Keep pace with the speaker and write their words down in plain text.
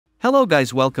Hello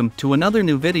guys, welcome to another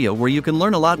new video where you can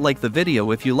learn a lot. Like the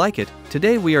video if you like it.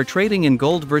 Today we are trading in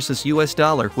gold versus US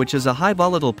dollar, which is a high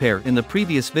volatile pair. In the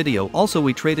previous video also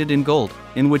we traded in gold,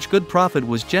 in which good profit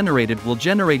was generated. Will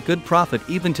generate good profit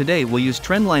even today. We'll use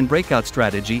trendline breakout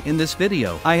strategy in this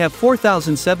video. I have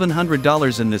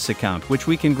 $4,700 in this account, which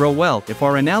we can grow well. If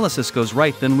our analysis goes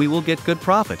right, then we will get good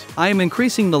profit. I am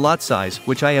increasing the lot size,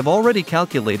 which I have already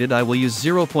calculated. I will use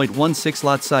 0.16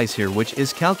 lot size here, which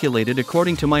is calculated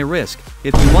according to my risk.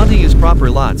 If you want to use proper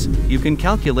lots, you can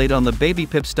calculate on the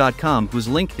babypips.com, whose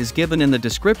link is given in the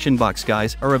description box.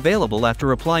 Guys are available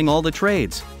after applying all the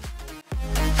trades.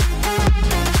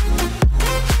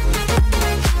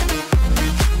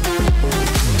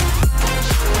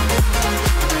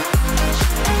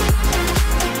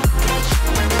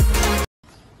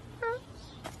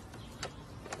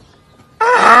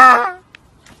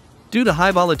 Due to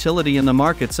high volatility in the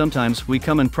market, sometimes we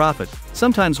come in profit,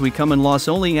 sometimes we come in loss.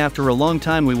 Only after a long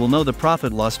time we will know the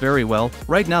profit loss very well.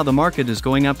 Right now the market is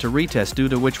going up to retest, due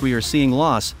to which we are seeing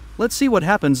loss. Let's see what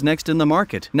happens next in the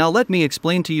market. Now let me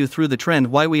explain to you through the trend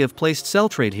why we have placed sell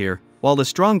trade here. While the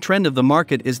strong trend of the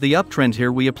market is the uptrend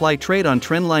here, we apply trade on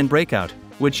trendline breakout,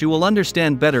 which you will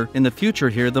understand better in the future.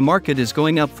 Here the market is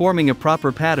going up, forming a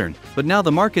proper pattern, but now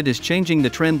the market is changing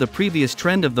the trend. The previous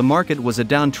trend of the market was a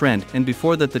downtrend, and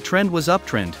before that the trend was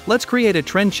uptrend. Let's create a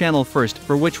trend channel first,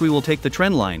 for which we will take the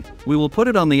trend line. We will put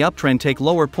it on the uptrend, take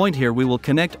lower point here. We will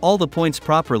connect all the points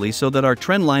properly so that our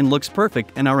trend line looks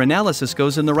perfect and our analysis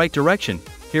goes in the right direction.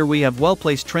 Here we have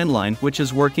well-placed trend line, which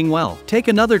is working well. Take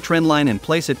another trend line and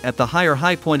place it at the higher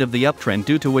high point of the uptrend,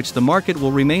 due to which the market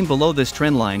will remain below this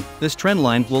trend line. This trend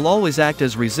line will always act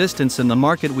as resistance in the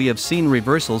market. We have seen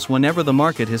reversals whenever the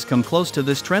market has come close to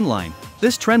this trend line.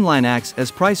 This trend line acts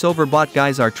as price overbought.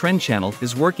 Guys, our trend channel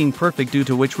is working perfect, due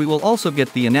to which we will also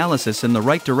get the analysis in the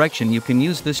right direction. You can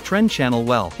use this trend channel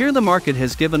well. Here the market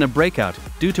has given a breakout,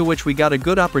 due to which we got a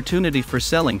good opportunity for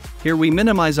selling. Here we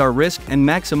minimize our risk and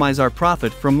maximize our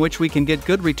profit, from which we can get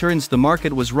good returns. The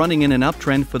market was running in an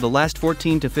uptrend for the last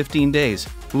 14 to 15 days,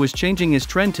 who is changing his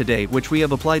trend today, which we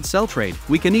have applied sell trade.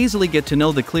 We can easily get to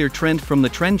know the clear trend from the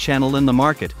trend channel in the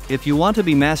market. If you want to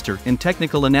be master in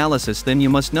technical analysis, then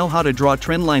you must know how to draw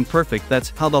trend line perfect. That's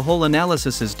how the whole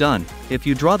analysis is done. If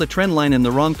you draw the trend line in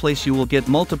the wrong place, you will get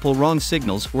multiple wrong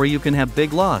signals where you can have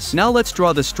big loss. Now let's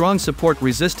draw the strong support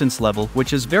resistance level,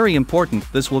 which is very important.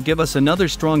 This will give us another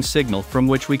strong signal from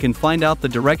which we can find out the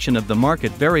direction of the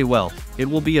market very well. It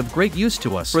will be of great use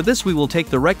to us. For this we will take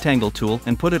the rectangle tool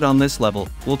and put it on this level.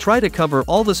 We'll try to cover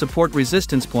all the support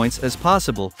resistance points as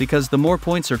possible, because the more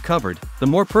points are covered, the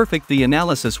more perfect the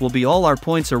analysis will be. All our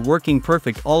points are working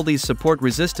perfect. All these support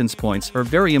resistance points are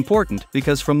very important,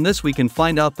 because from this we can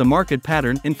find out the market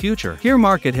pattern in future. Here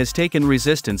market has taken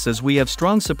resistance, as we have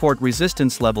strong support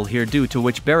resistance level here, due to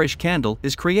which bearish candle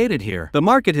is created here. The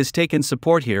market has taken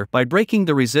support here by breaking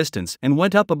the resistance and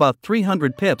went up about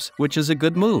 300 pips, which is a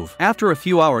good move. After a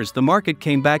few hours the market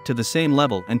came back to the same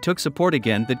level and took support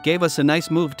again. That gave us a nice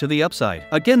move to the upside.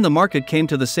 Again the market came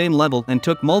to the same level and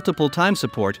took multiple time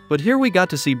support, but here we got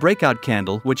to see breakout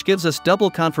candle, which gives us double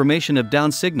confirmation of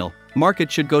down signal.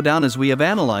 Market should go down as we have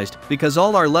analyzed, because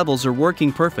all our levels are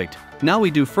working perfect. Now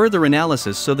we do further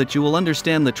analysis so that you will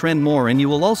understand the trend more, and you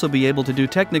will also be able to do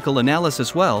technical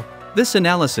analysis well. This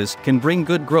analysis can bring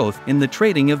good growth in the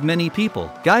trading of many people.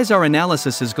 Guys, our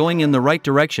analysis is going in the right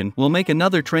direction. We'll make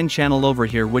another trend channel over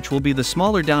here, which will be the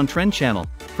smaller down trend channel.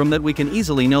 From that we can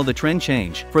easily know the trend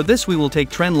change. For this we will take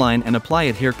trend line and apply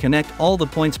it here, connect all the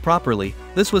points properly.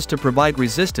 This was to provide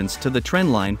resistance to the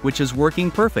trend line, which is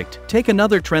working perfect. Take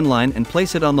another trend line and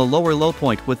place it on the lower low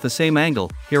point with the same angle.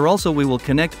 Here also we will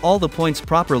connect all the points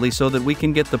properly so that we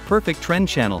can get the perfect trend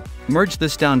channel. Merge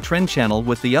this down trend channel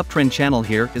with the uptrend channel.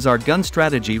 Here is our gun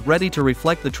strategy ready to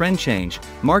reflect the trend change.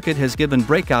 Market has given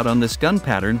breakout on this gun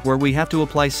pattern, where we have to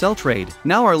apply sell trade.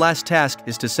 Now our last task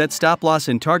is to set stop loss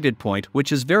and target point,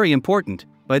 which is very important.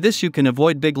 By this you can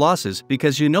avoid big losses,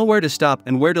 because you know where to stop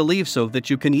and where to leave, so that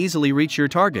you can easily reach your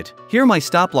target. Here my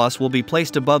stop loss will be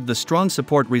placed above the strong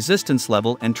support resistance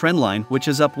level and trend line, which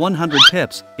is up 100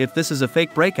 pips. If this is a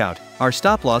fake breakout, our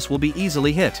stop loss will be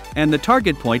easily hit. And the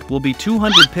target point will be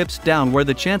 200 pips down, where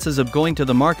the chances of going to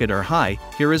the market are high.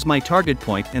 Here is my target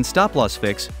point and stop loss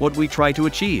fix, what we try to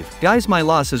achieve. Guys, my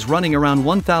loss is running around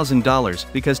 $1,000,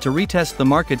 because to retest the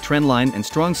market trend line and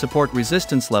strong support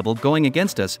resistance level going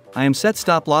against us, I am set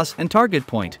stop loss and target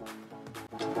point.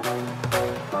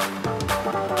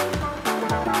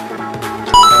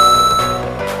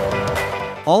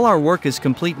 All our work is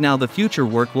complete. Now the future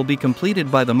work will be completed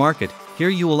by the market. Here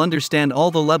you will understand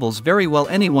all the levels very well.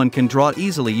 Anyone can draw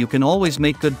easily. You can always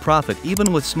make good profit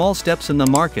even with small steps in the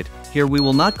market. Here we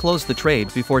will not close the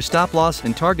trade before stop loss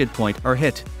and target point are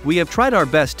hit. We have tried our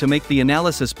best to make the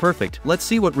analysis perfect. Let's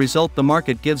see what result the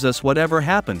market gives us. Whatever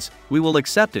happens, we will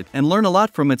accept it and learn a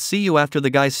lot from it. See you after the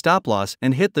guy's stop loss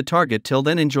and hit the target. Till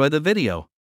then, enjoy the video.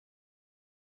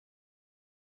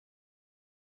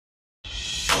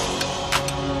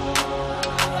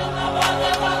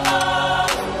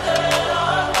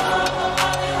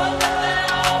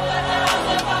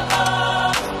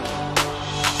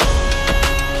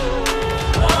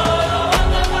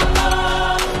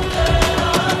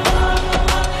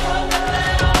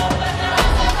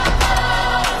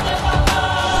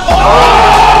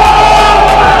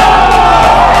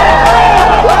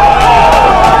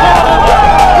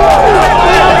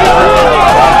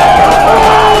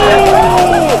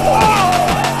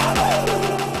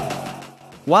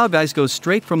 Wow guys, goes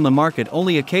straight from the market.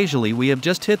 Only occasionally we have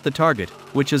just hit the target,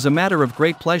 which is a matter of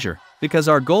great pleasure, because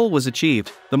our goal was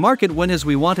achieved. The market went as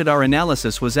we wanted. Our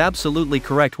analysis was absolutely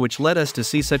correct, which led us to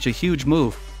see such a huge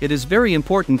move. It is very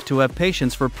important to have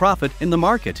patience for profit in the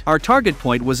market. Our target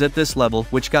point was at this level,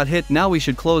 which got hit. Now we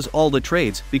should close all the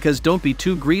trades, because don't be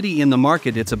too greedy in the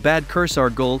market. It's a bad curse. Our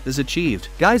goal is achieved.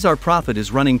 Guys, our profit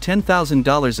is running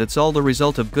 $10,000. It's all the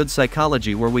result of good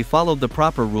psychology where we followed the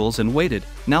proper rules and waited.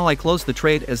 Now I close the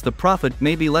trade as the profit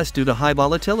may be less due to high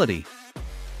volatility.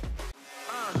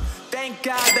 Thank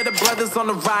God that the brothers on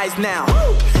the rise now.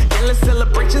 Endless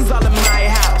celebrations all in my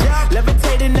house.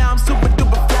 Levitating now, I'm super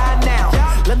duper fly now.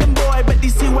 London boy, but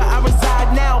DC where I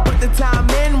reside now. Put the time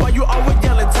in while you always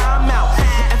yelling time out.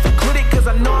 And for quit it, cause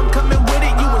I know I'm coming with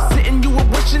it. You were sitting, you were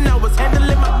wishing I was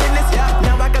handling my business.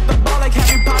 Now I got the ball like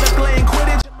Harry Potter playing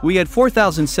Quidditch. We had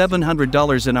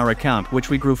 $4,700 in our account,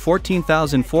 which we grew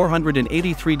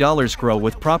 $14,483 grow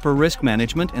with proper risk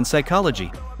management and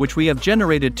psychology, which we have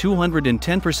generated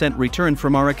 210% return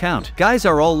from our account. Guys,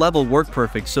 our all level work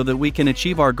perfect so that we can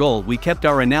achieve our goal. We kept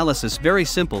our analysis very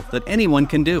simple that anyone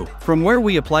can do. From where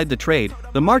we applied the trade,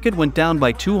 the market went down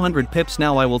by 200 pips.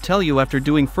 Now I will tell you after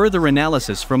doing further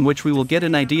analysis from which we will get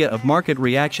an idea of market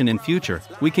reaction in future.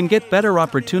 We can get better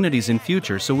opportunities in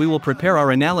future, so we will prepare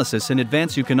our analysis in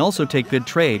advance. You can also take good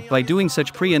trade by doing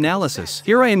such pre-analysis.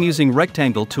 Here I am using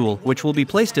rectangle tool, which will be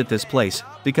placed at this place,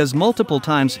 because multiple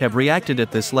times have reacted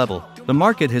at this level. The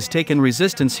market has taken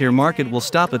resistance here. Market will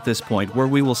stop at this point where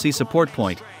we will see support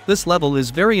point. This level is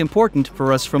very important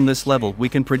for us. From this level we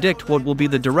can predict what will be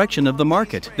the direction of the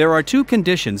market. There are two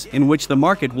conditions in which the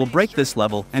market will break this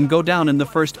level and go down. In the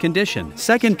first condition.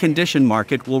 Second condition,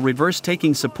 market will reverse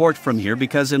taking support from here,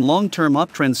 because in long-term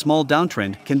uptrend small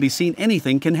downtrend can be seen.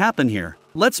 Anything can happen here.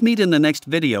 Let's meet in the next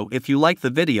video. If you like the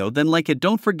video, then like it.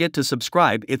 Don't forget to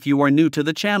subscribe if you are new to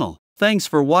the channel. Thanks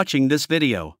for watching this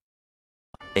video.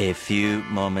 A few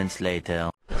moments later.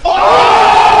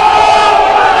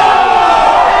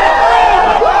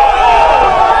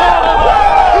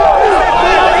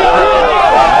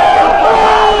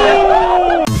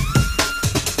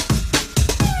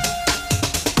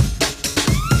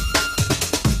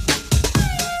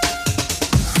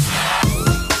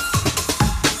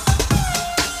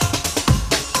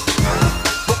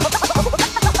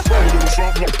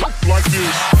 Like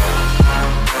this.